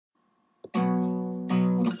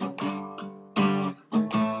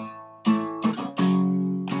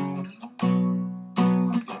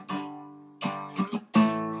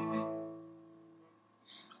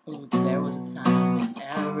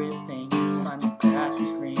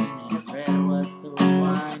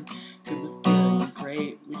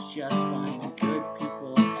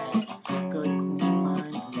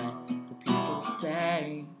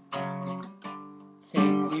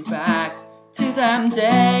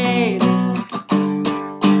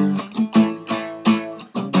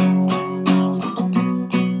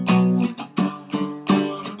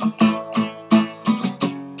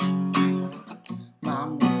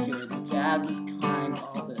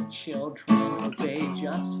obey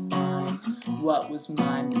just fine. What was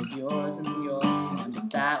mine was yours, and yours was mine, but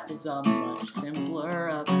that was a much simpler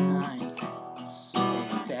of times. So they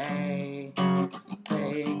say,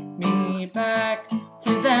 take me back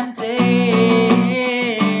to them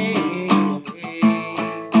days.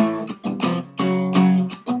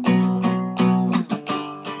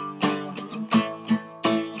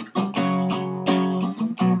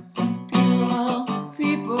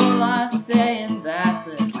 People are saying that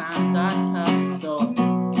the times are tough, so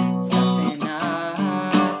toughen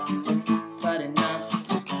up, but enough's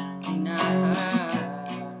enough.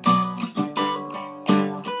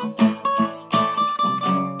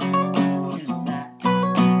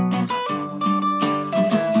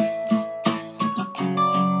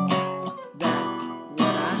 That's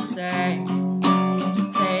what I say.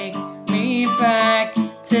 Take me back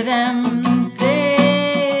to them days.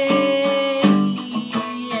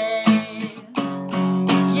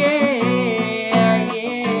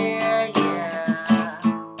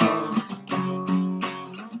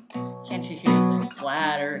 Can't you hear the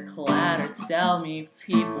clatter, clatter? Tell me,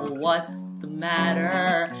 people, what's the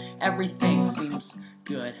matter? Everything seems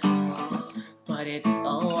good, but it's a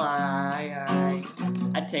lie.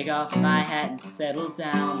 I take off my hat and settle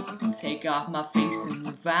down, take off my face and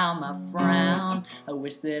vow my frown. I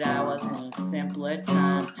wish that I was in a simpler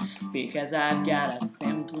time, because I've got a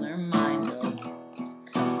simpler mind. Oh,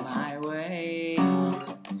 come my way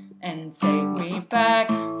and take me back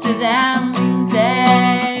to them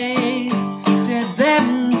days, to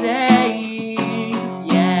them days,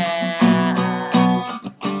 yeah,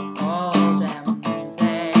 oh, them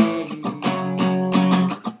days.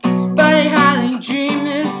 But I hardly dream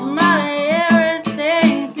this money,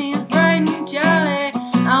 everything seems bright and jolly.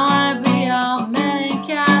 I wanna be all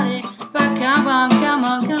melancholy, but come on, come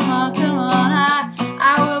on, come on, come on,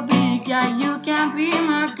 I will be the guy, you can be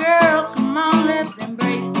my girl. Come on, let's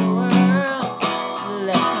embrace the world.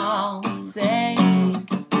 Let's all say,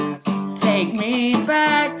 take me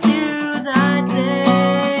back to the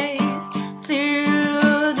days,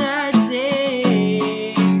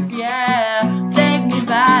 yeah. Take me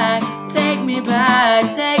back, take me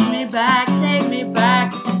back, take